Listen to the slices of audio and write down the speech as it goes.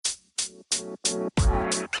Hey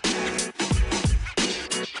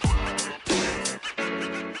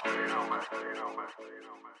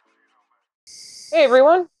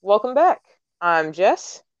everyone, welcome back. I'm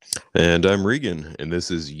Jess. And I'm Regan, and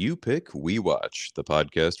this is You Pick, We Watch, the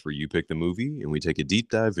podcast where you pick the movie and we take a deep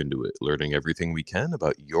dive into it, learning everything we can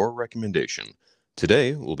about your recommendation.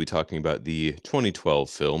 Today, we'll be talking about the 2012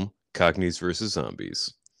 film Cockneys versus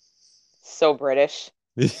Zombies. So British.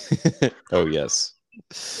 Oh, yes.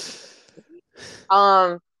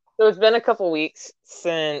 Um, so it's been a couple weeks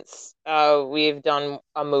since we've done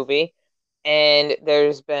a movie, and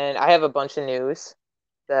I have a bunch of news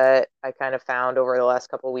that I kind of found over the last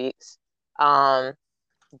couple weeks. Um,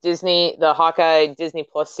 the Hawkeye Disney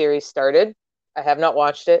Plus series started. I have not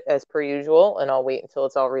watched it as per usual, and I'll wait until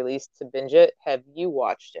it's all released to binge it. Have you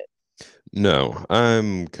watched it? No,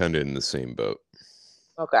 I'm kind of in the same boat.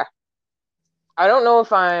 Okay. I don't know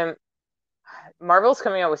if I'm Marvel's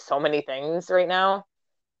coming out with so many things right now,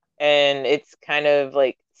 and it's kind of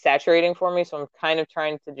like saturating for me. So I'm kind of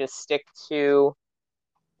trying to just stick to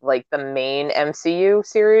like the main MCU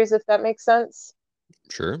series, if that makes sense.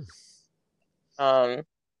 Sure. Um,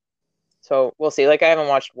 so we'll see. Like I haven't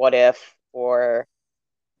watched What If or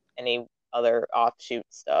any other offshoot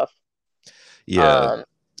stuff. Yeah, Um,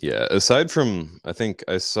 yeah. Aside from, I think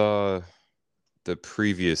I saw the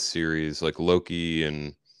previous series, like Loki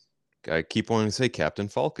and I keep wanting to say Captain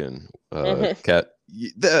Falcon.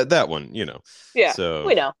 That one, you know. yeah, So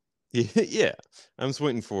we know. yeah, I'm just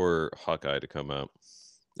waiting for Hawkeye to come out.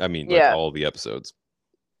 I mean, like Yeah, all the episodes.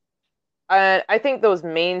 I think those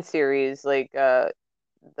main series, like the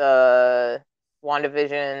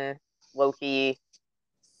WandaVision, Loki,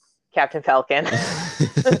 Captain Falcon,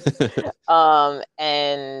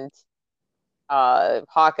 and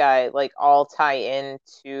Hawkeye like all tie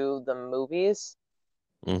into the movies.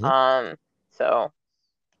 Hmm. Um, so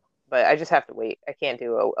but I just have to wait. I can't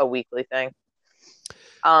do a weekly thing.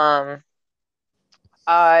 Um,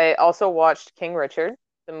 I also watched King Richard,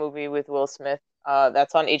 the movie with Will Smith.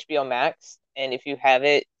 That's on HBO Max, and if you have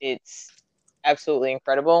it, it's absolutely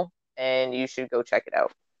incredible, and you should go check it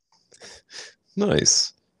out.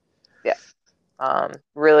 Nice. Yeah,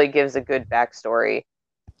 really gives a good backstory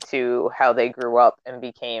to how they grew up and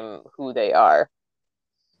became who they are.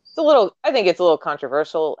 I think it's a little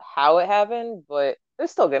controversial how it happened, but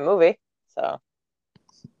it's still a good movie. So,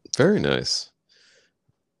 Very nice.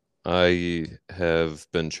 I have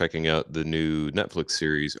been checking out the new Netflix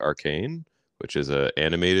series Arcane, which is a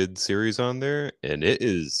animated series on there, and it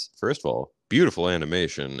is, first of all, beautiful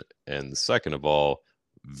animation, and second of all,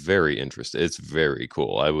 very interesting. It's very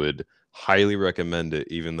cool. I would highly recommend it,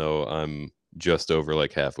 even though I'm just over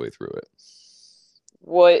like halfway through it.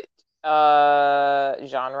 what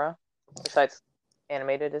genre besides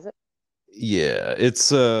animated is it? Yeah,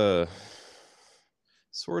 it's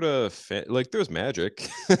sort of like there's magic.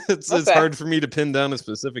 It's Okay. hard for me to pin down a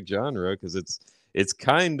specific genre because it's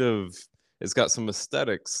kind of it's got some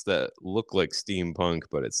aesthetics that look like steampunk,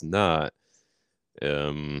 but it's not.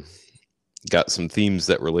 Um, got some themes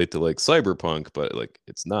that relate to like cyberpunk, but like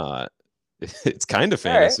it's not. It's kind of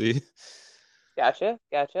All right. fantasy. Gotcha.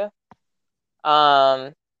 Gotcha.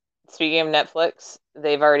 Um, Speaking of Netflix,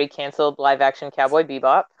 they've already canceled live action Cowboy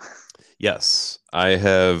Bebop. Yes, I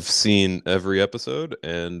have seen every episode,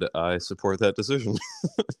 and I support that decision.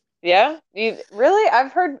 Yeah? Really?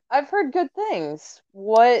 I've heard good things.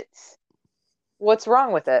 What's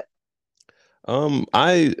wrong with it?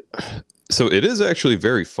 I so it is actually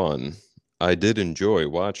very fun. I did enjoy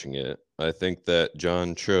watching it. I think that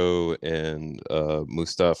John Cho and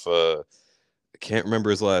Mustafa, I can't remember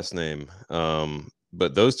his last name,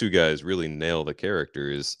 but those two guys really nail the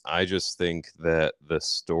characters. I just think that the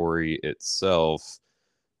story itself,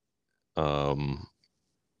 um,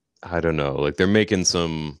 I don't know, like they're making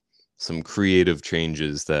some creative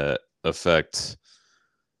changes that affect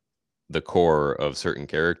the core of certain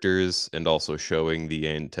characters and also showing the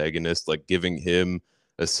antagonist, like giving him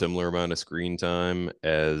a similar amount of screen time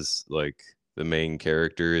as like the main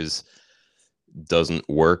characters doesn't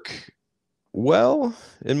work well,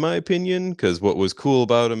 in my opinion, because what was cool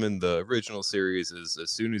about him in the original series is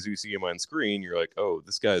as soon as you see him on screen, you're like, oh,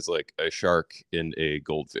 this guy's like a shark in a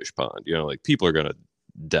goldfish pond. You know, like people are gonna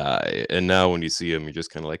die. And now when you see him, you're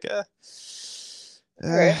just kind of like, All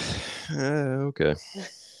eh, right. okay.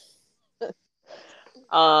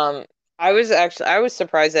 Um, I was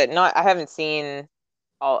surprised that not I haven't seen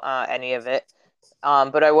all any of it.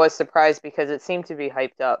 But I was surprised because it seemed to be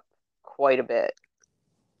hyped up quite a bit.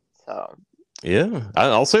 So, Yeah,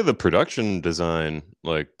 I'll say the production design,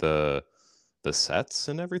 like the sets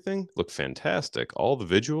and everything, look fantastic. All the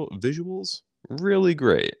visuals, really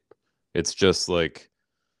great. It's just like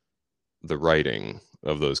the writing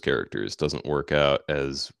of those characters doesn't work out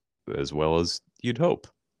as well as you'd hope.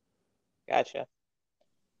 Gotcha.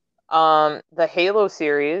 The Halo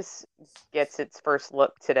series gets its first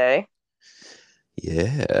look today.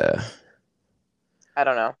 Yeah. I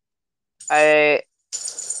don't know. I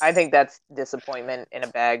I think that's disappointment in a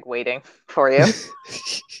bag waiting for you.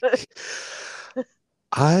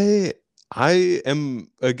 I I am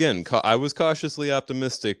again I was cautiously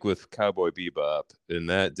optimistic with Cowboy Bebop and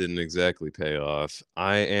that didn't exactly pay off.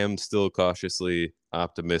 I am still cautiously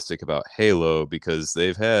optimistic about Halo because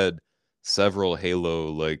they've had several Halo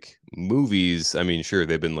like movies. I mean, sure,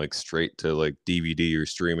 they've been like straight to like DVD or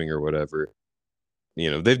streaming or whatever.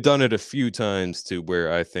 They've done it a few times to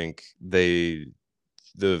where I think the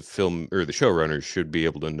film or the showrunners should be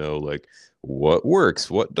able to know like what works,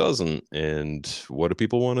 what doesn't, and what do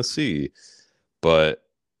people want to see. But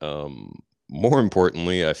more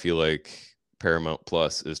importantly, I feel like Paramount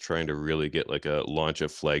Plus is trying to really get like a launch a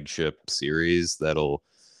flagship series that'll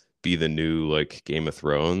be the new like Game of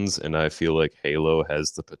Thrones, and I feel like Halo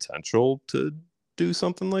has the potential to do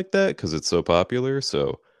something like that because it's so popular.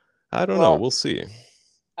 So I don't know. Well, We'll see.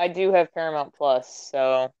 I do have Paramount Plus,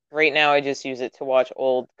 so right now I just use it to watch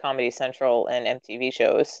old Comedy Central and MTV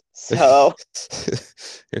shows. So,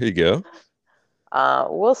 There you go.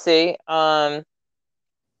 we'll see.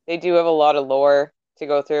 They do have a lot of lore to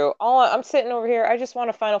go through. I'm sitting over here, I just want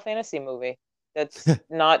a Final Fantasy movie that's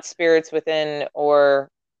not Spirits Within or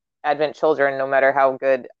Advent Children, no matter how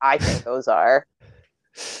good I think those are.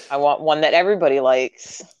 I want one that everybody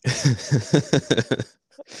likes.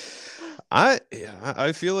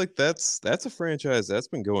 I feel like that's a franchise that's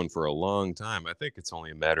been going for a long time. I think it's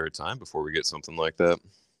only a matter of time before we get something like that.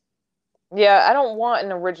 Yeah, I don't want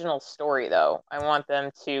an original story though. I want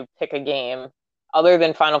them to pick a game other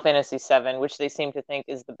than Final Fantasy VII, which they seem to think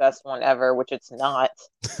is the best one ever, which it's not.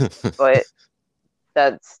 But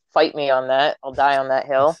that's fight me on that. I'll die on that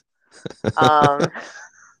hill. Um,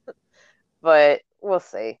 but we'll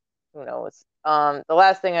see. Who knows? The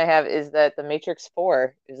last thing I have is that The Matrix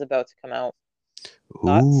 4 is about to come out.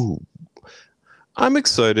 Thoughts? Ooh, I'm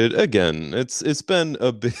excited. Again, it's been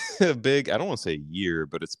a big, a big, I don't want to say year,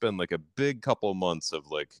 but it's been like a big couple months of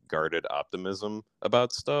like guarded optimism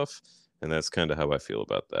about stuff, and that's kind of how I feel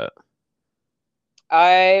about that.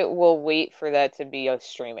 I will wait for that to be a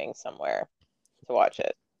streaming somewhere to watch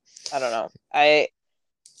it. I don't know. I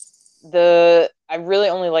really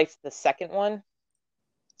only liked the second one,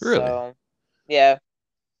 Really? so yeah,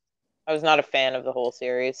 I was not a fan of the whole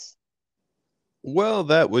series. Well,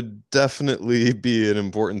 that would definitely be an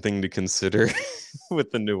important thing to consider with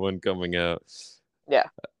the new one coming out. Yeah,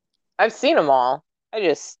 I've seen them all. I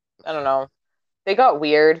don't know. They got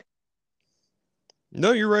weird.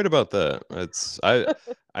 No, you're right about that.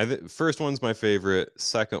 First one's my favorite.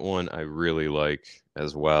 Second one I really like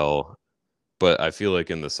as well. But I feel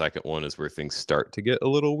like in the second one is where things start to get a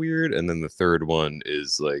little weird, and then the third one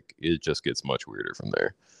is like it just gets much weirder from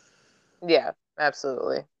there. Yeah,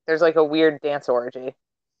 absolutely. There's like a weird dance orgy.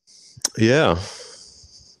 Yeah.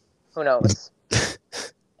 Who knows?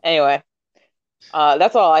 Anyway,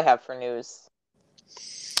 that's all I have for news.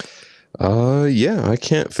 Yeah, I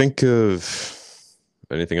can't think of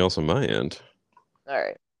anything else on my end. All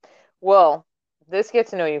right. Well, this get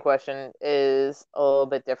to know you question is a little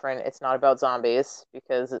bit different. It's not about zombies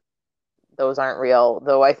because those aren't real,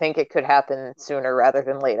 though I think it could happen sooner rather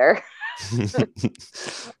than later.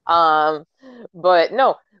 Um, but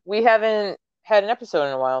no, we haven't had an episode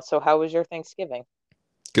in a while. So how was your Thanksgiving?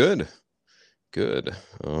 Good, good.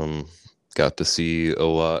 Um, Got to see a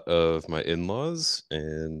lot of my in-laws,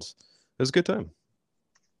 and it was a good time.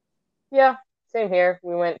 Yeah, same here.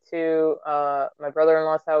 We went to my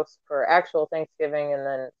brother-in-law's house for actual Thanksgiving and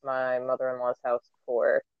then my mother-in-law's house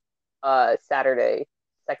for Saturday,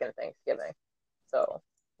 second Thanksgiving. So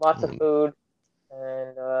lots of Um, food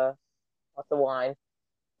and lots of wine.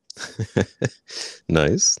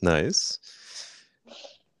 Nice, nice.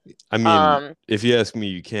 I mean, Um, if you ask me,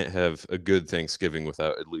 you can't have a good Thanksgiving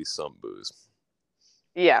without at least some booze.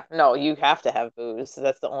 yeah, no, you have to have booze.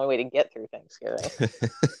 That's the only way to get through Thanksgiving.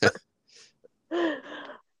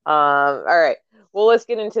 All right. Well, let's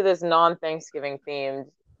get into this non-Thanksgiving themed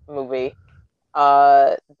movie.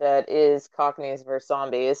 That is Cockneys versus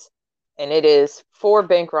Zombies, and it is four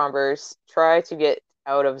bank robbers try to get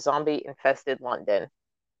out of zombie-infested London,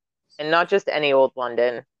 and not just any old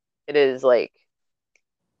London. It is like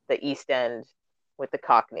the East End with the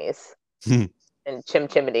Cockneys and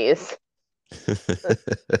chimneys.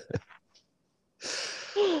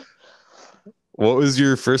 What was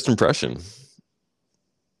your first impression?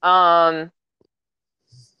 Um,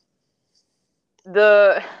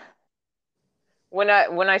 the when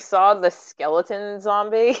I saw the skeleton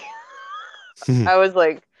zombie, I was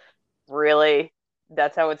like, really?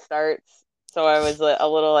 That's how it starts? So I was a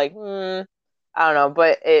little like, I don't know,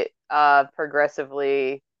 but it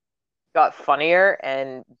progressively got funnier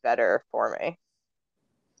and better for me.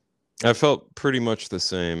 I felt pretty much the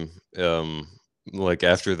same. Like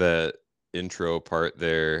after that intro part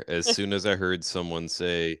there, as soon as I heard someone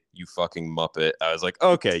say "you fucking Muppet," I was like,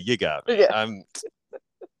 "Okay, you got me. Yeah.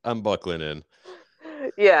 I'm buckling in."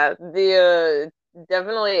 Yeah, the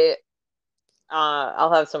definitely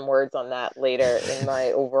I'll have some words on that later in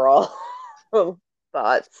my overall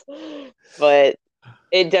thoughts, but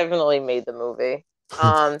it definitely made the movie.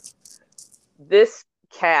 Um, this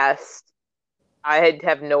cast, I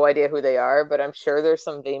have no idea who they are, but I'm sure there's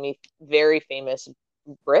some very famous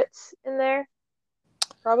Brits in there,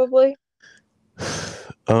 probably.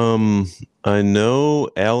 Um, I know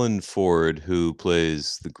Alan Ford, who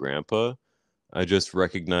plays the grandpa. I just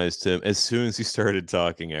recognized him as soon as he started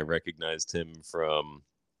talking. I recognized him from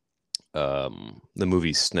the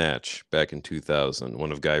movie Snatch back in 2000,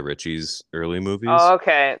 one of Guy Ritchie's early movies. Oh,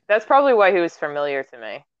 okay. That's probably why he was familiar to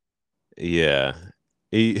me. Yeah.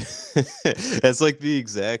 He that's like the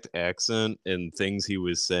exact accent and things he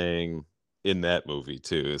was saying in that movie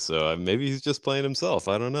too. So maybe he's just playing himself.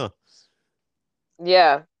 I don't know.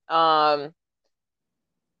 Yeah.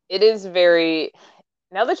 It is very,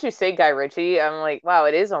 now that you say Guy Ritchie, I'm like, wow,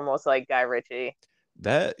 it is almost like Guy Ritchie,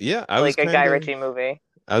 That yeah, like a Guy Ritchie movie.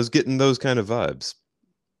 I was getting those kind of vibes.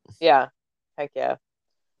 Yeah. Heck yeah.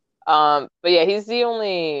 But yeah, he's the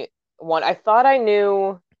only one. I thought I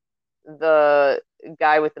knew the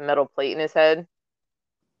guy with the metal plate in his head.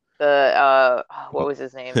 The what was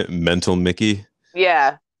his name? Mental Mickey.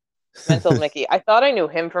 Yeah, Mental Mickey. I thought I knew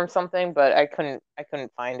him from something, but I couldn't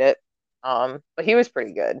find it. But he was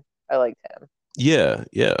pretty good. I liked him. Yeah,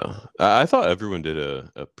 yeah. I thought everyone did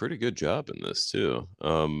a pretty good job in this too.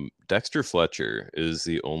 Dexter Fletcher is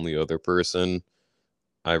the only other person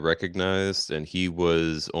I recognized, and he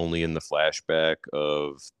was only in the flashback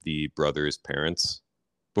of the brother's parents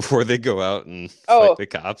before they go out and fight Oh, the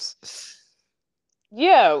cops.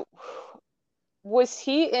 yeah. Was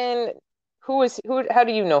he in who how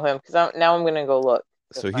do you know him? Because now I'm gonna go look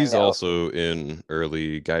to So he's find out. also in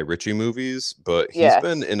early Guy Ritchie movies, but he's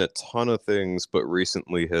been Yes. in a ton of things, but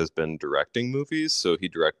recently has been directing movies. So he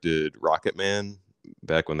directed Rocket Man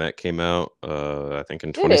back when that came out, I think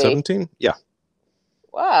in Did he? 2017. Yeah.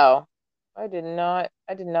 Wow. I did not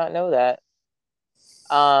know that.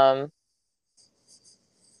 Um,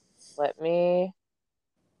 let me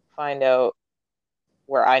find out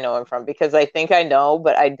where I know him from because I think I know,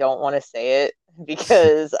 but I don't want to say it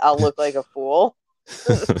because I'll look like a fool.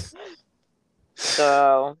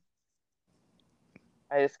 So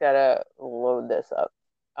I just gotta load this up.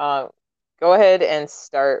 Um, Go ahead and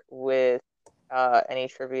start with any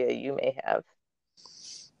trivia you may have.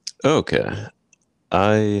 Okay.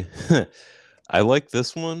 I I like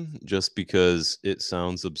this one just because it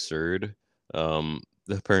sounds absurd.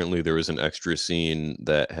 Apparently there was an extra scene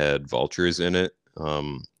that had vultures in it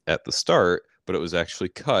at the start, but it was actually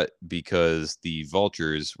cut because the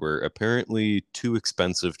vultures were apparently too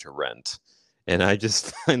expensive to rent. And I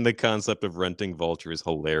just find the concept of renting vultures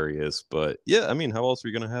hilarious. But yeah, I mean, how else are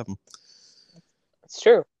you gonna have them? It's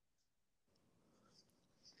true.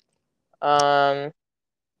 Um,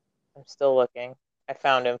 I'm still looking. I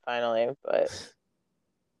found him finally, but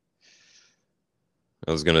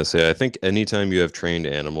I was gonna say, I think anytime you have trained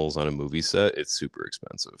animals on a movie set, it's super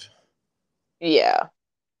expensive. yeah,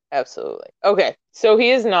 absolutely. Okay, so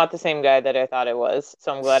he is not the same guy that I thought it was,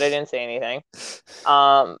 so I'm glad I didn't say anything.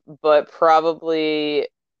 But probably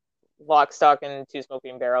Lock, Stock, and Two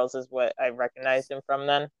Smoking Barrels is what I recognized him from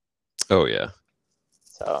then. Oh yeah.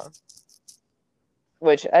 So,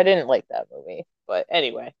 which I didn't like that movie, but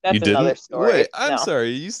anyway, You that's another didn't? Wait, story. I'm No, sorry.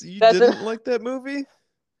 You that's a didn't like that movie?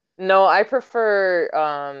 no. I prefer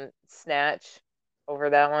Snatch over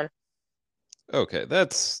that one. Okay,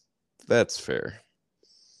 that's fair.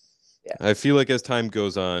 Yeah, I feel like as time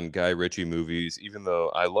goes on, Guy Ritchie movies, even though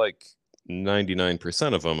I like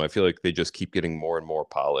 99% of them, I feel like they just keep getting more and more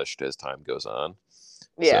polished as time goes on.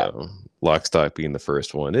 yeah, So, Lock, Stock being the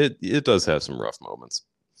first one, it does have some rough moments.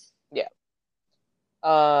 yeah.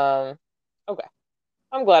 Um, okay.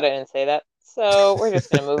 I'm glad I didn't say that. So we're just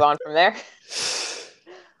gonna move on from there.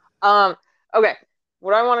 Um, okay.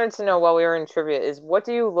 What I wanted to know while we were in trivia is what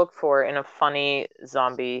do you look for in a funny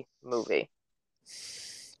zombie movie?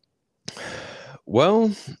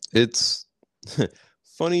 Well, it's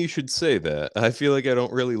funny you should say that. I feel like I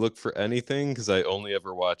don't really look for anything because I only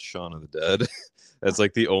ever watch Shaun of the Dead. That's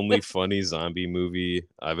like the only funny zombie movie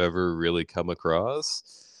I've ever really come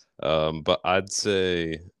across. But I'd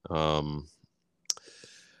say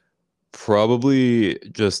probably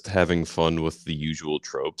just having fun with the usual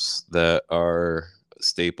tropes that are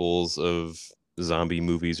staples of zombie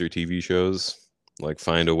movies or TV shows. Like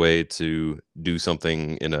find a way to do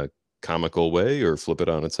something in a comical way or flip it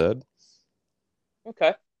on its head.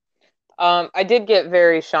 Okay. I did get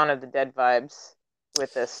very Shaun of the Dead vibes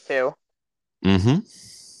with this too. Mm-hmm.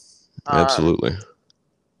 Um, Absolutely.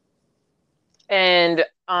 and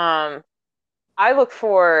I look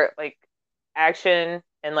for like action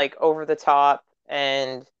and like over the top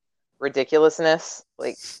and ridiculousness,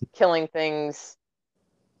 like killing things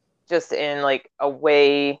just in like a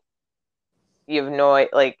way you have no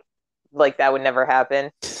like that would never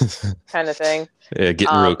happen kind of thing. Yeah,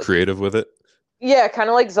 getting real Um, creative with it. yeah, kind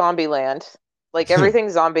of like Zombieland. Like everything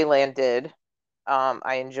Zombieland did,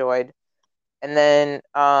 I enjoyed. And then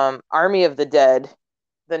Army of the Dead,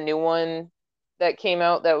 the new one that came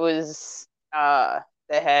out that was that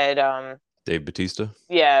had Dave Batista.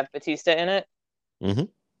 yeah, Batista in it. Hmm.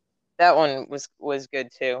 That one was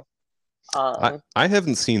good too. I Um I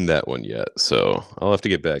haven't seen that one yet, so I'll have to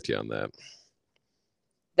get back to you on that.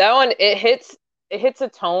 that one it hits a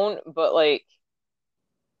tone, but like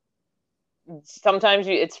sometimes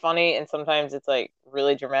it's funny and sometimes it's like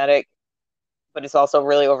really dramatic, but it's also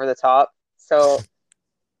really over the top. So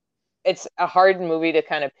it's a hard movie to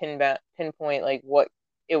kind of pinpoint like what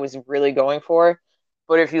it was really going for.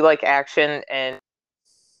 But if you like action and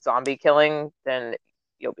zombie killing, then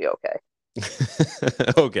you'll be okay.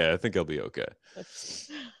 Okay, I think I'll be okay.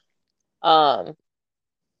 Um,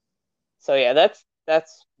 so yeah, that's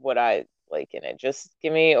what I like in it. Just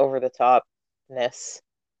give me over the topness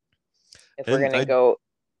if we're And gonna I go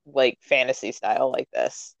like fantasy style like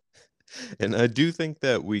this. and I do think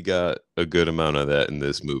that we got a good amount of that in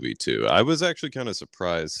this movie too. I was actually kind of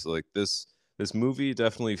surprised. Like this movie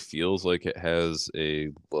definitely feels like it has a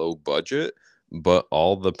low budget, but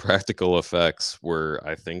all the practical effects were,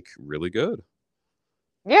 I think, really good.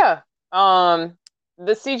 Yeah.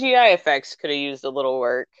 The CGI effects could have used a little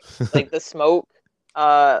work. Like the smoke,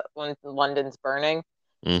 when London's burning,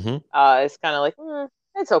 Hmm. it's kind of like,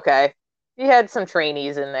 it's okay. You had some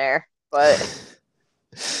trainees in there, but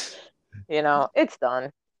it's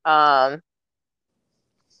done. Um,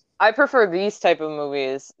 I prefer these type of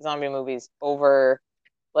movies, zombie movies, over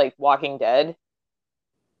like Walking Dead.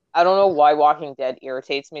 I don't know why Walking Dead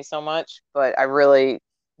irritates me so much, but I really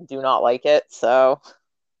do not like it. So,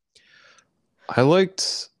 I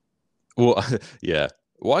liked, well, yeah,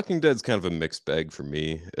 Walking Dead's kind of a mixed bag for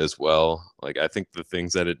me as well. Like, I think the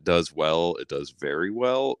things that it does well, it does very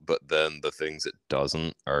well, but then the things it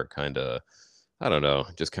doesn't are kind of, I don't know,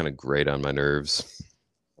 just kind of grate on my nerves.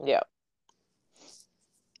 yeah.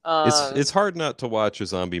 It's Um, hard not to watch a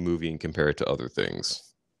zombie movie and compare it to other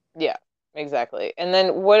things. yeah, exactly. And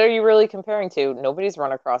then what are you really comparing to? Nobody's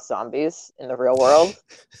run across zombies in the real world.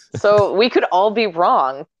 So we could all be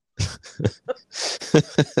wrong,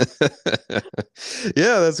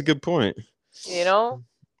 Yeah, that's a good point. you know?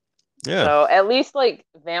 Yeah. So at least like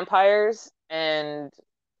vampires and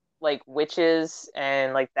like witches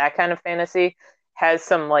and like that kind of fantasy has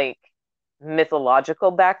some like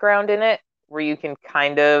mythological background in it where you can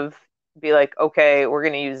kind of be like, okay, we're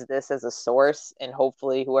going to use this as a source and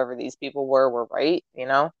hopefully whoever these people were right, you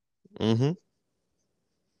know? Hmm.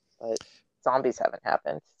 But zombies haven't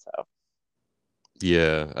happened, so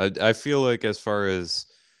Yeah, I feel like as far as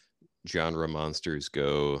genre monsters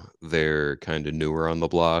go, they're kind of newer on the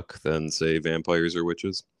block than say vampires or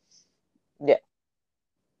witches. yeah.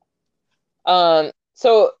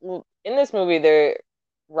 So in this movie, they're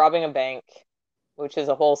robbing a bank, which is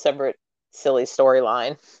a whole separate silly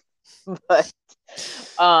storyline. But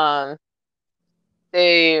um,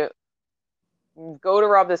 they go to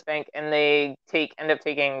rob this bank and they end up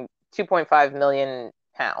taking 2.5 million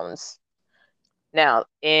pounds. Now,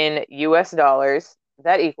 in US dollars,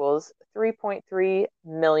 that equals 3.3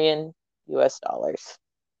 million US dollars.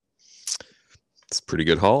 It's a pretty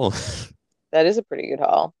good haul. That is a pretty good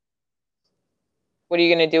haul. What are you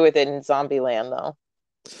going to do with it in Zombieland, though?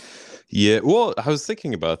 Yeah, well, I was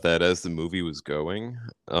thinking about that as the movie was going.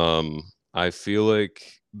 I feel like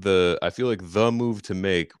the move to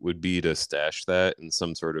make would be to stash that in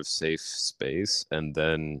some sort of safe space and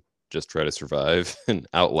then just try to survive and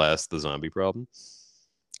outlast the zombie problem.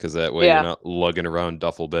 Because that way you're Yeah, not lugging around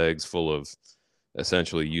duffel bags full of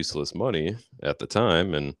essentially useless money at the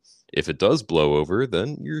time. And if it does blow over,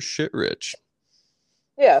 then you're shit rich.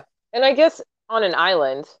 yeah. And I guess on an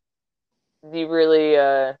island, you really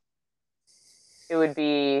it would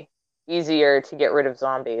be easier to get rid of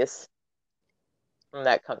zombies from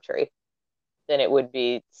that country than it would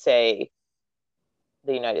be, say,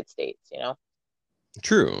 the United States, you know?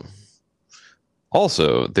 True.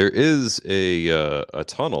 Also, there is a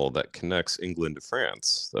tunnel that connects England to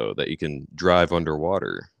France, though, that you can drive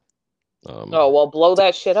underwater. Um, Oh, well, blow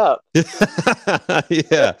that shit up.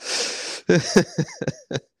 yeah.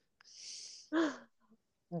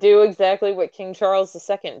 Do exactly what King Charles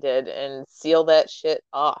II did and seal that shit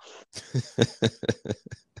off.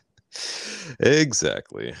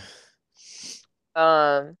 Exactly.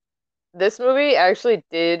 Um, this movie actually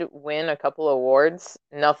did win a couple awards.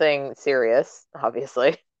 Nothing serious,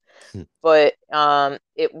 obviously, but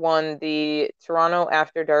it won the Toronto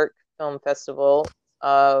After Dark Film Festival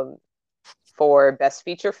for Best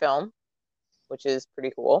Feature Film, which is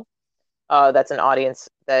pretty cool. That's an audience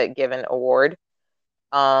that given award.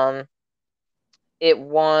 Um, it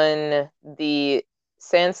won the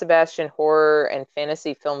San Sebastian Horror and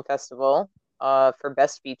Fantasy Film Festival for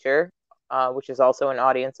Best Feature, which is also an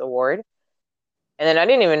audience award. And then I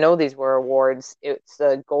didn't even know these were awards. It's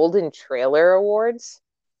the Golden Trailer Awards,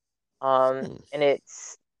 Hmm. and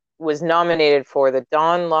it's was nominated for the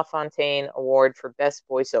Don LaFontaine Award for Best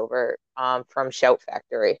Voiceover from Shout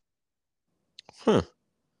Factory. Huh.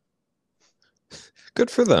 Good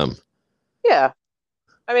for them. Yeah,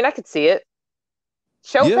 I mean I could see it.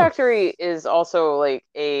 Shout Yeah. Factory is also like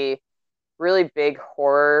a really big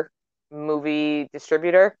horror movie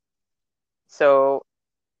distributor. So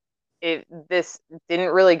this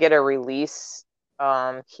didn't really get a release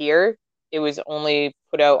here. It was only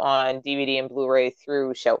put out on DVD and Blu-ray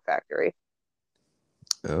through Shout Factory.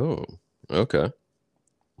 Oh, okay.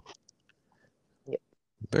 Yeah.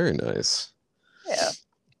 Very nice. Yeah.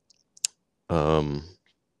 Um,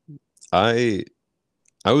 I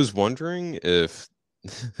I was wondering if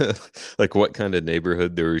like what kind of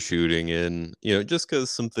neighborhood they were shooting in, just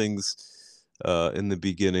because some things in the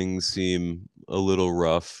beginning seem a little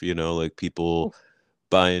rough, like people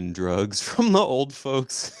buying drugs from the old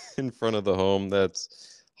folks in front of the home. That's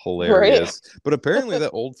Right. hilarious. But apparently that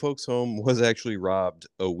old folks home was actually robbed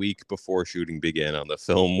a week before shooting began on the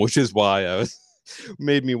film, which is why I was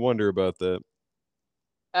made me wonder about that.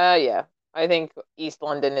 Yeah. I think East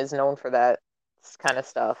London is known for that kind of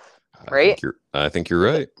stuff, I right? think you're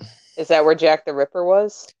Is it right. is that where Jack the Ripper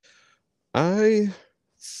was? I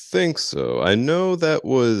think so. I know that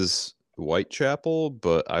was Whitechapel,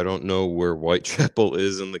 but I don't know where Whitechapel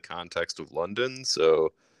is in the context of London,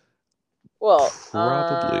 so Well,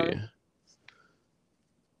 probably.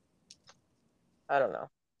 I don't know.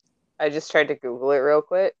 I just tried to Google it real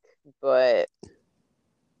quick, but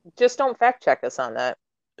just don't fact check us on that.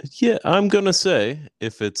 Yeah, I'm gonna say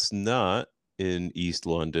if it's not in East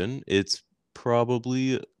London, it's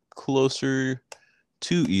probably closer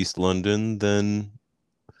to East London than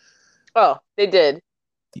Oh, they did.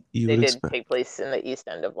 you They would did expect. take place in the East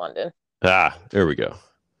End of London. Ah, there we go.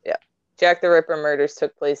 Yeah. Jack the Ripper murders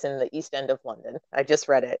took place in the East End of London. I just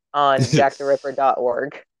read it on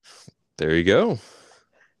jacktheripper.org. There you go.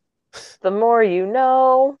 The more you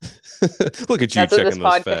know. Look at you That's what this checking those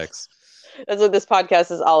podcast facts. that's what this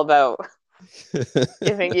podcast is all about.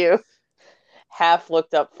 Giving you half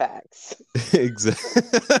looked up facts.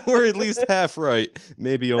 Exactly. We're at least half right,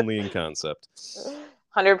 maybe only in concept.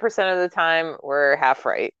 100% of the time we're half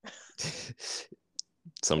right.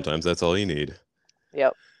 Sometimes that's all you need.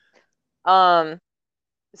 Yep. Um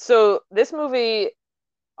so this movie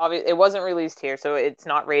obviously it wasn't released here, so it's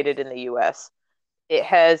not rated in the US. It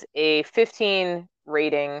has a 15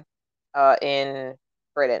 rating in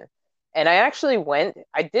Britain. And I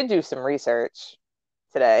did do some research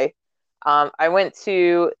today. I went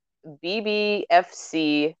to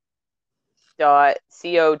bbfc.co.uk,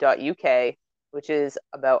 which is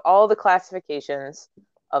about all the classifications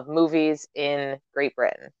of movies in Great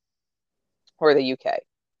Britain or the UK.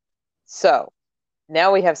 So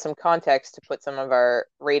now we have some context to put some of our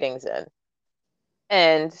ratings in.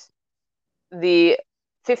 And the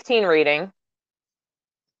 15 rating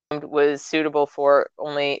was suitable for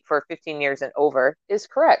only for 15 years and over is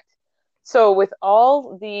correct. So with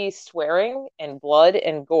all the swearing and blood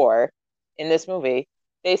and gore in this movie,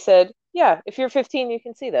 they said, yeah, if you're 15, you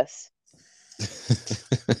can see this.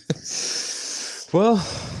 Well,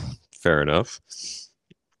 fair enough.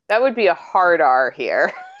 That would be a hard R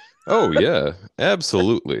here. Oh, yeah,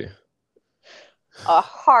 absolutely. A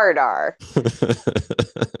hard R.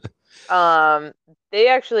 Um, they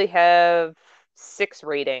actually have six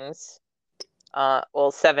ratings.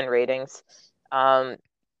 Well, seven ratings. Um,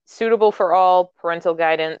 suitable for all, parental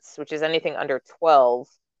guidance, which is anything under 12.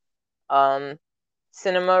 Um,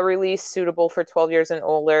 cinema release suitable for 12 years and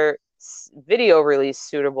older, video release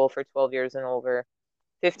suitable for 12 years and over,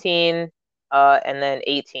 15, and then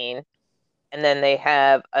 18. And then they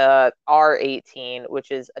have R18,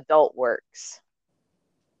 which is adult works,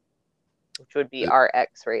 which would be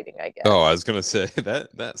RX rating, I Oh, I guess. was gonna say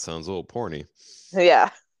that sounds a little porny. Yeah.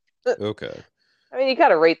 Okay. I mean, you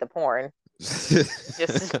gotta rate the porn.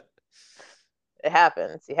 Just it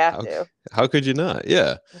happens. You have How to. how could you not?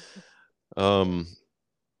 Yeah. Um,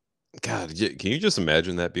 God, can you just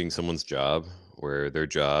imagine that being someone's job, where their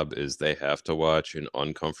job is they have to watch an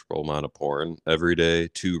uncomfortable amount of porn every day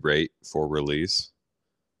to rate for release?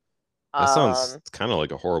 That sounds Um, kind of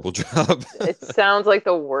like a horrible job. it sounds like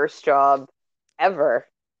the worst job ever,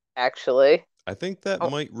 actually. I think that Oh,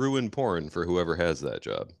 might ruin porn for whoever has that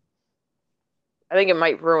job. I think it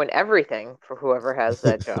might ruin everything for whoever has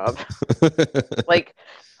that job. Like,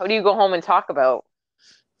 how do you go home and talk about,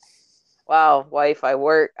 wow, wife, I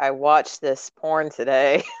watched this porn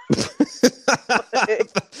today.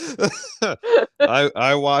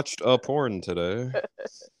 I watched a porn today.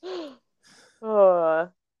 Oh,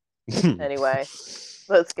 anyway,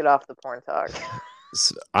 let's get off the porn talk.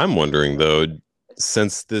 I'm wondering though,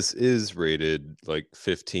 since this is rated like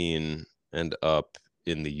 15 and up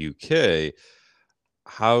in the UK,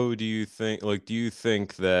 how do you think, like, do you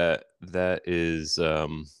think that that is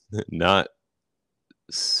not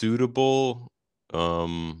suitable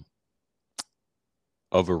um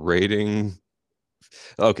of a rating?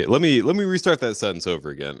 Okay, let me restart that sentence over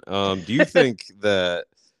again. Do you think that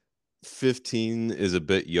 15 is a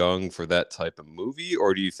bit young for that type of movie,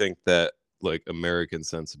 or do you think that like American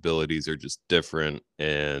sensibilities are just different,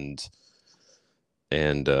 and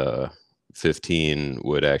 15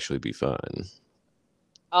 would actually be fine?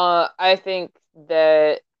 I think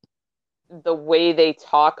that the way they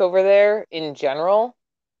talk over there in general,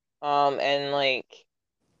 and like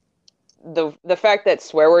the fact that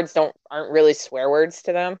swear words don't aren't really swear words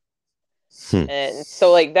to them, Hmm. and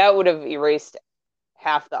so like that would have erased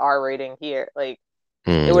half the R rating here. Like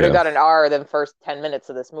it would have Yeah. got an R the first 10 minutes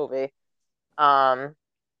of this movie. Um,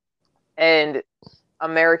 and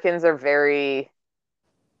Americans are very,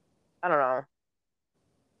 I don't know,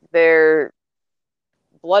 they're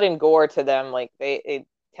blood and gore to them. Like it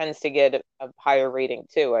tends to get a higher rating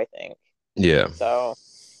too, I think. Yeah. So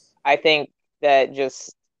I think that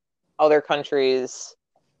just other countries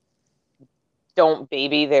don't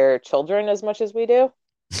baby their children as much as we do.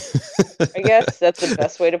 I guess that's the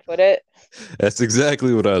best way to put it. That's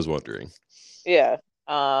exactly what I was wondering. Yeah.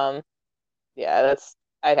 Um, yeah, that's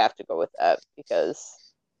I'd have to go with that because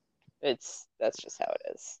that's just how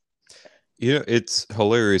it is. You know, it's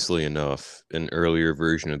hilariously enough, an earlier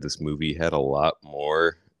version of this movie had a lot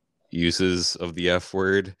more uses of the F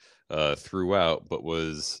word throughout, but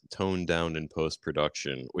was toned down in post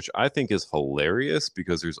production, which I think is hilarious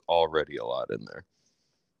because there's already a lot in there.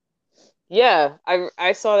 Yeah,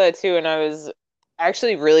 I saw that too, and I was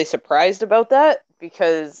actually really surprised about that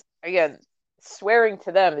because again, swearing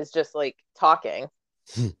to them is just like talking.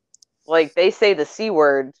 Like they say the C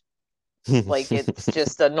word like it's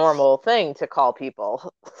just a normal thing to call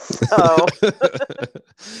people. So,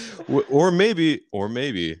 or maybe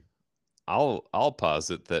I'll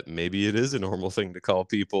posit that maybe it is a normal thing to call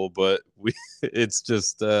people, but we it's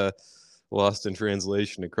just lost in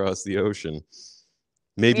translation across the ocean.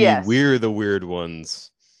 Maybe yes. we're the weird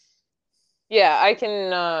ones. Yeah, I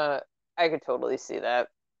could totally see that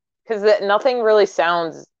because that nothing really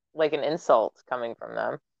sounds like an insult coming from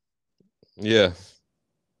them. Yeah.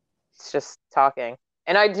 It's just talking.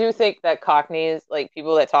 And I do think that Cockneys, like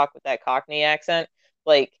people that talk with that Cockney accent,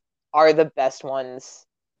 like are the best ones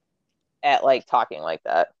at like talking like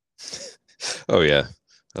that. Oh yeah.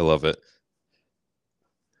 I love it.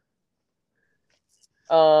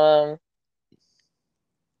 Um,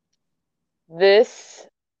 this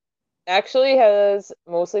actually has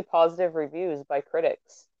mostly positive reviews by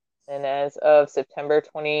critics. And as of September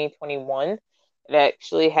 2021, it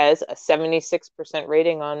actually has a 76%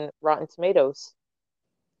 rating on Rotten Tomatoes.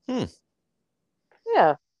 Hmm.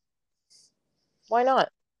 Yeah, why not?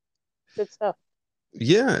 Good stuff.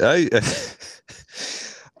 Yeah, I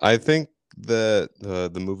I think that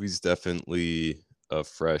the movie's definitely a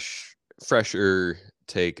fresher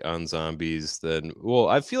take on zombies than, well,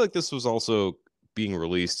 I feel like this was also being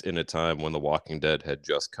released in a time when The Walking Dead had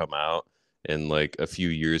just come out, and like a few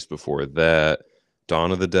years before that,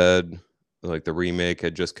 Dawn of the Dead, like the remake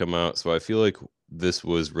had just come out. So I feel like this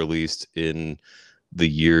was released in the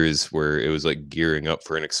years where it was like gearing up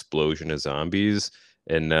for an explosion of zombies.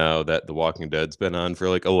 And now that The Walking Dead's been on for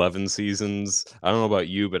like 11 seasons, I don't know about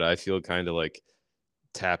you, but I feel kind of like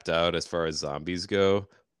tapped out as far as zombies go.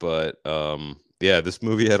 But yeah, this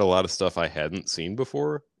movie had a lot of stuff I hadn't seen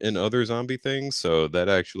before in other zombie things, so that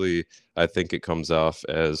actually I think it comes off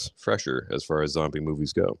as fresher as far as zombie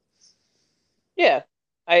movies go. Yeah,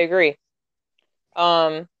 I agree.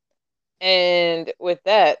 Um, and with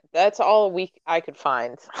that, that's all a week I could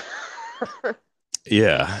find.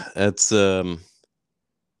 Yeah, that's about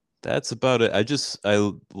it.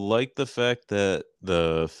 I like the fact that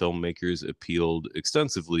the filmmakers appealed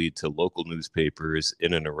extensively to local newspapers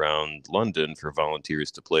in and around London for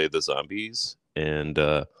volunteers to play the zombies. And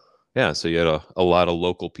yeah, so you had a lot of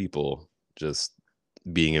local people just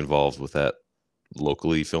being involved with that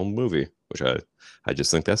locally filmed movie, which I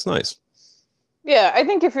just think that's nice. Yeah, I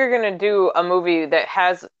think if you're gonna do a movie that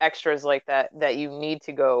has extras like that, that you need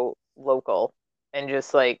to go local and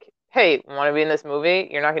just like, hey, want to be in this movie?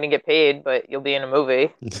 You're not gonna get paid, but you'll be in a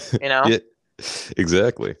movie, you know? Yeah,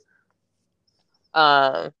 exactly.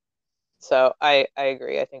 Um, so I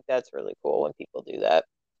agree. I think that's really cool when people do that.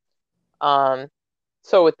 Um,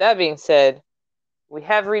 so with that being said, we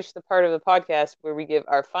have reached the part of the podcast where we give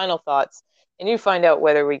our final thoughts, and you find out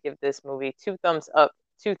whether we give this movie two thumbs up,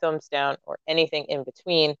 two thumbs down, or anything in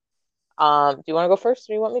between. Do you want to go first, or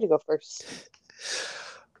do you want me to go first?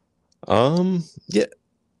 Yeah,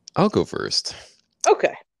 I'll go first.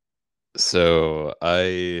 Okay. So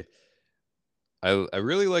I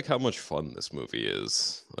really like how much fun this movie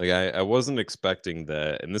is. Like I wasn't expecting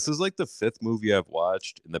that. And this is like the fifth movie I've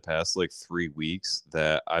watched in the past like 3 weeks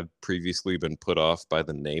that I've previously been put off by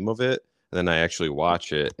the name of it. And then I actually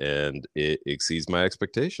watch it and it exceeds my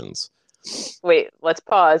expectations. Wait, let's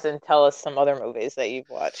pause and tell us some other movies that you've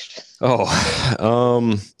watched.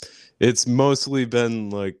 Oh, it's mostly been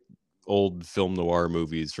like old film noir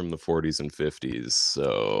movies from the 40s and 50s.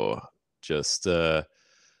 So just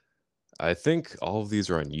I think all of these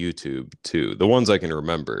are on YouTube too. The ones I can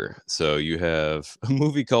remember. So you have a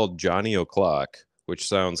movie called Johnny O'Clock, which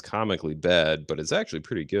sounds comically bad, but it's actually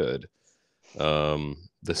pretty good.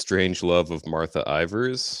 The Strange Love of Martha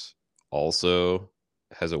Ivers also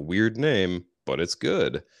has a weird name, but it's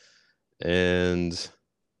good. And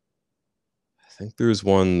I think there's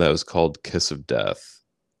one that was called Kiss of Death,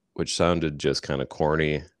 which sounded just kind of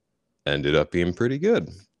corny, ended up being pretty good.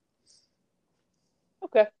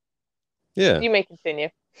 Okay, Yeah. you may continue.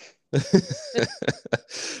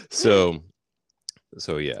 so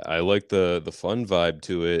So yeah, I like the fun vibe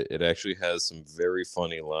to it. It actually has some very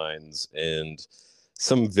funny lines and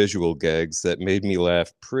some visual gags that made me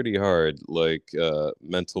laugh pretty hard, like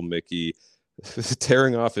Mental Mickey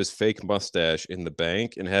tearing off his fake mustache in the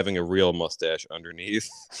bank and having a real mustache underneath.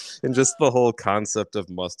 And just the whole concept of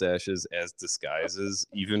mustaches as disguises,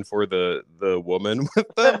 even for the woman with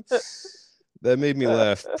them. That made me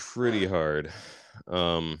laugh pretty hard.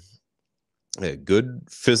 Um yeah, good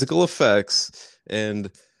physical effects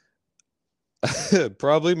and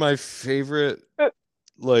probably my favorite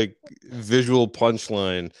like visual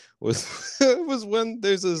punchline was was when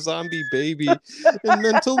there's a zombie baby and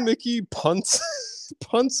Mental Mickey punts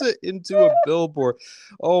it into a billboard.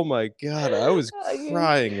 Oh my god, I was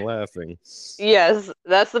crying laughing. Yes,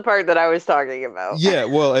 that's the part that I was talking about. Yeah,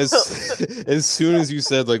 well, as soon as you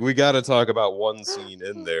said like we got to talk about one scene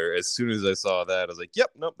in there, as soon as I saw that, I was like,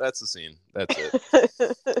 "Yep, nope, that's the scene. That's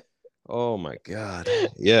it." Oh my god.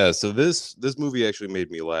 Yeah, so this movie actually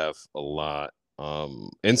made me laugh a lot.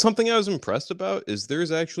 And something I was impressed about is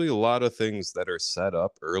there's actually a lot of things that are set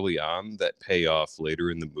up early on that pay off later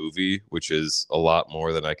in the movie, which is a lot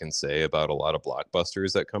more than I can say about a lot of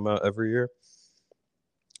blockbusters that come out every year.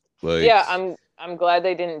 Yeah, Like, I'm glad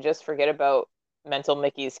they didn't just forget about Mental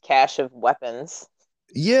Mickey's cache of weapons.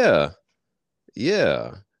 yeah,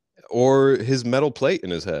 yeah. Or his metal plate in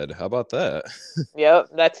his head. How about that? Yep,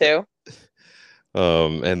 that too.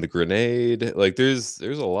 And the grenade. Like there's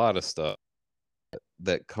a lot of stuff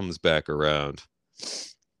that comes back around.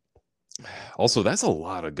 Also, that's a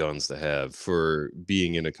lot of guns to have for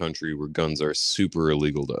being in a country where guns are super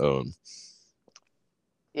illegal to own.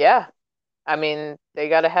 Yeah, I mean, they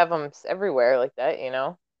got to have them everywhere like that, you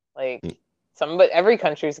know? Like but every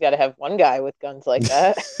country's got to have one guy with guns like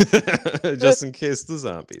that. Just in case the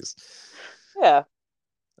zombies. Yeah.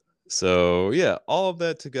 So, yeah, all of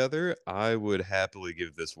that together, I would happily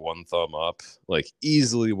give this one thumb up, like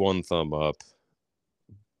easily one thumb up,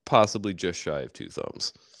 possibly just shy of two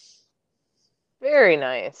thumbs. Very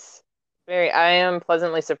nice. I am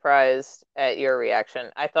pleasantly surprised at your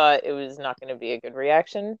reaction. I thought it was not going to be a good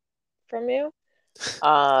reaction from you.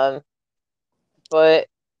 Um, but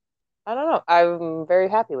I don't know. I'm very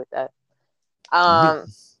happy with that. Yeah.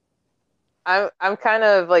 Um, I'm kind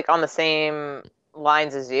of like on the same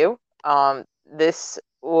lines as you. This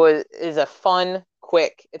was is a fun,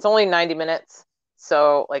 quick. It's only 90 minutes.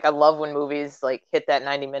 So like I love when movies like hit that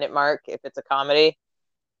 90-minute mark if it's a comedy.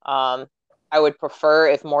 Um, I would prefer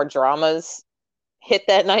if more dramas hit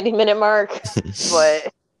that 90-minute mark,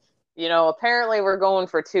 but apparently we're going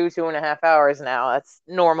for 2.5 hours now. That's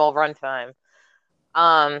normal runtime.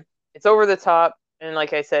 Um, it's over the top, and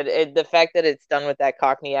like I said, the fact that it's done with that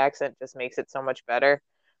Cockney accent just makes it so much better.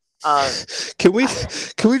 Um, Can we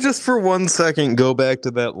can we just for 1 second go back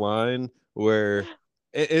to that line where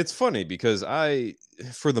it's funny because I,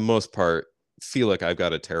 for the most part, feel like I've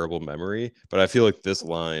got a terrible memory, but I feel like this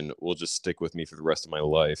line will just stick with me for the rest of my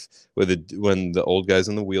life. When the old guy's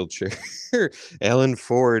in the wheelchair, Alan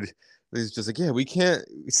Ford, he's just like, yeah, we can't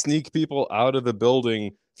sneak people out of the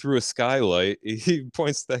building through a skylight. He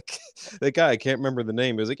points that guy, I can't remember the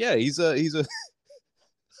name. He was like, yeah, he's a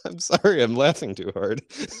I'm sorry, I'm laughing too hard.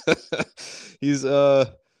 He's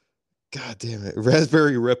God damn it,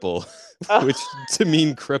 Raspberry Ripple, which to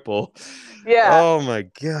mean cripple. yeah, Oh my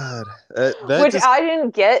god, that which just I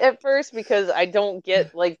didn't get at first because I don't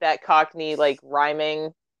get like that Cockney like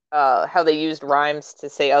rhyming, how they used rhymes to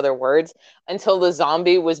say other words until the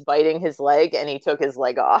zombie was biting his leg and he took his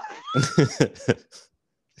leg off.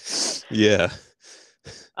 yeah,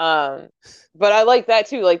 Um, but I like that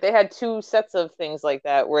too. Like they had two sets of things like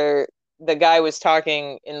that where the guy was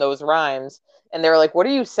talking in those rhymes and they were like, "What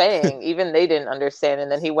are you saying?" Even they didn't understand.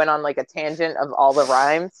 And then he went on like a tangent of all the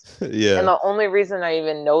rhymes. And yeah. the only reason I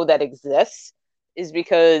even know that exists is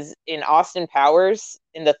because in Austin Powers,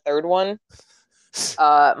 in the third one,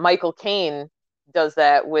 Michael Caine does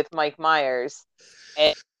that with Mike Myers.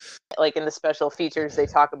 And like in the special features, they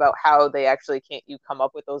talk about how they actually can't you come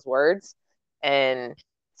up with those words. And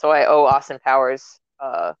so I owe Austin Powers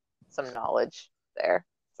some knowledge there.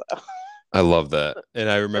 So I love that, and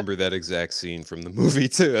I remember that exact scene from the movie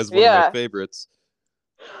too as one of my yeah. favorites.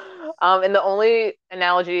 And the only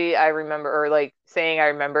analogy I remember or like saying I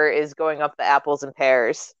remember is going up the apples and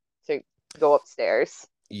pears to go upstairs.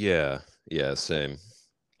 Yeah, yeah, same.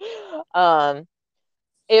 Um,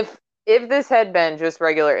 if if this had been just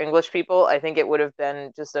regular English people, I think it would have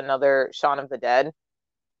been just another Shaun of the Dead.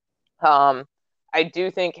 Um, I do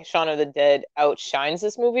think Shaun of the Dead outshines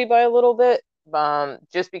this movie by a little bit,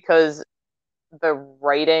 just because the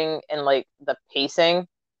writing and like the pacing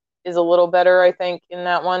is a little better, I think, in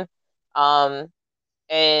that one. Um,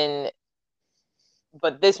 and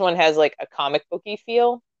but this one has like a comic booky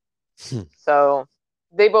feel, so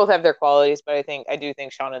they both have their qualities. But I do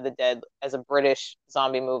think Shaun of the Dead as a British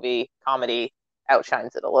zombie movie comedy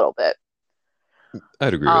outshines it a little bit.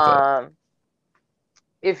 I'd agree with that. Um,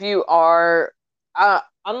 if you are,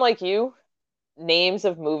 unlike you, names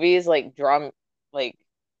of movies like drum, like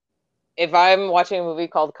if I'm watching a movie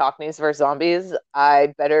called Cockneys vs Zombies,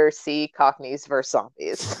 I better see Cockneys vs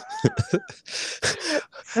Zombies.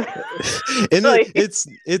 And Like,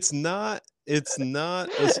 it's not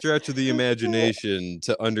a stretch of the imagination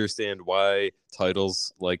to understand why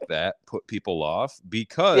titles like that put people off, yeah.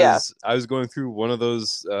 because I was going through one of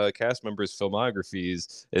those cast members'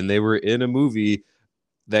 filmographies and they were in a movie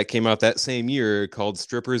that came out that same year called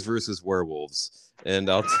Strippers versus Werewolves. And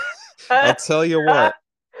I'll tell you what,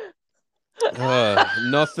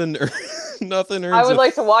 nothing nothing I earns would a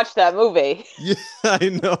like to watch that movie, yeah, I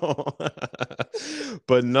know.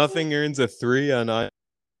 But nothing earns a 3 on I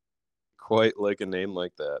quite like a name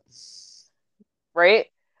like that. right?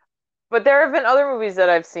 But there have been other movies that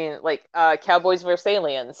I've seen, like Cowboys vs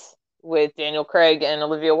Aliens with Daniel Craig and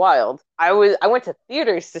Olivia Wilde. I went to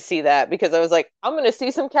theaters to see that because I was like, I'm going to see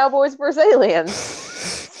some Cowboys vs Aliens.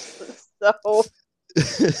 So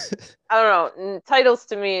I don't know. Titles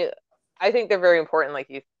to me, I think they're very important,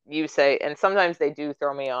 like you say, and sometimes they do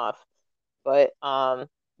throw me off. But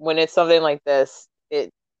when it's something like this,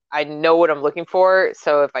 it I know what I'm looking for,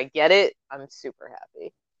 so if I get it, I'm super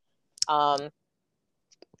happy. Um,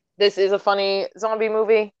 this is a funny zombie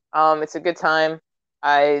movie. It's a good time.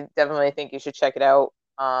 I definitely think you should check it out.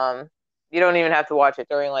 You don't even have to watch it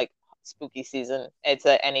during like spooky season. It's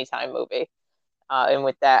a anytime movie. And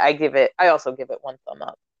with that, I also give it one thumb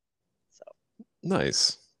up. So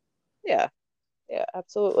Nice. yeah, yeah,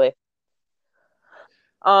 absolutely.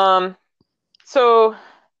 Um, so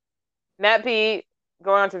Matt B,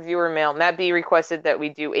 going on to viewer mail, Matt B requested that we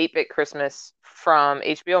do 8-Bit Christmas from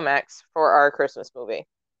HBO Max for our Christmas movie.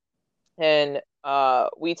 And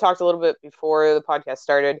we talked a little bit before the podcast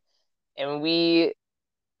started, and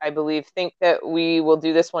I believe, think that we will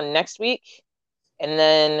do this one next week. And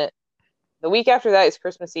then the week after that is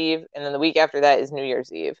Christmas Eve, and then the week after that is New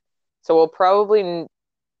Year's Eve. So we'll probably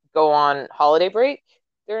go on holiday break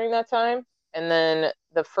during that time. And then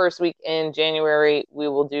the first week in January, we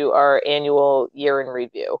will do our annual year in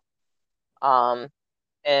review. Um,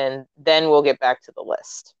 and then we'll get back to the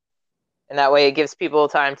list. And that way it gives people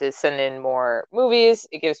time to send in more movies.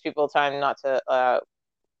 It gives people time not to,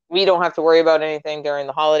 we don't have to worry about anything during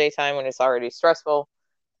the holiday time when it's already stressful.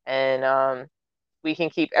 And we can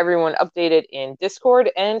keep everyone updated in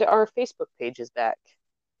Discord, and our Facebook page is back,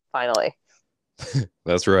 finally.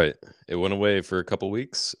 That's right. It went away for a couple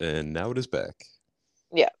weeks and now it is back.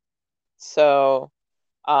 Yeah. So,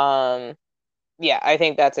 um, yeah, I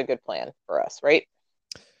think that's a good plan for us, right?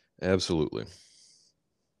 Absolutely.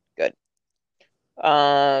 Good.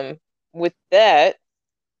 Um, with that,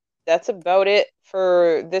 that's about it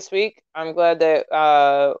for this week. I'm glad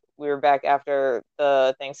that we were back after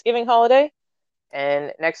the Thanksgiving holiday.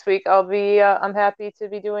 And next week I'm happy to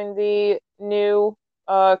be doing the new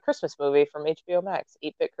Christmas movie from HBO Max,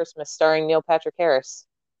 8-Bit Christmas, starring Neil Patrick Harris.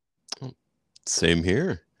 Same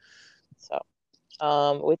here. So,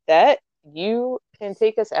 with that, you can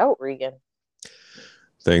take us out, Regan.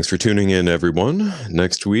 Thanks for tuning in, everyone.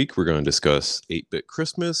 Next week, we're going to discuss 8-Bit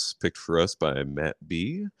Christmas, picked for us by Matt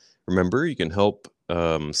B. Remember, you can help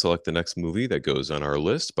select the next movie that goes on our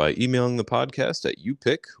list by emailing the podcast at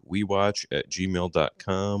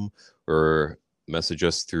youpickwewatch@gmail.com or message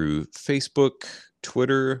us through Facebook,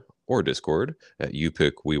 Twitter, or Discord at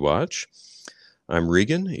youpickwewatch. I'm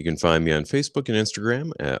Regan. You can find me on Facebook and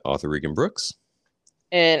Instagram at author Regan Brooks.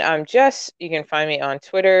 And I'm Jess. You can find me on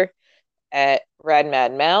Twitter at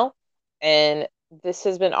RadMadMal. And this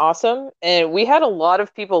has been awesome. And we had a lot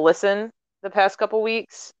of people listen the past couple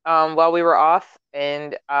weeks while we were off.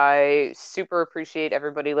 And I super appreciate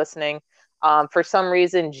everybody listening. For some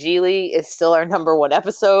reason, Geely is still our number one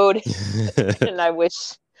episode. And I wish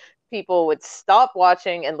people would stop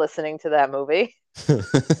watching and listening to that movie.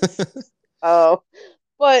 Oh,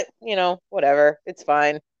 but whatever. It's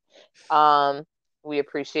fine. Um, we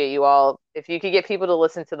appreciate you all. If you could get people to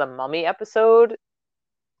listen to the Mummy episode,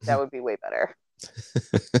 that would be way better.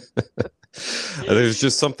 There's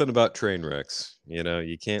just something about train wrecks.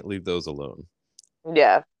 You can't leave those alone.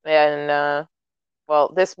 Yeah. And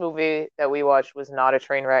well, this movie that we watched was not a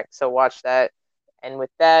train wreck, so watch that. And with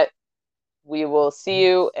that, we will see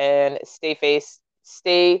you and stay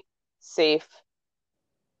safe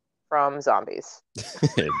from zombies.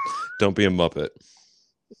 Don't be a Muppet.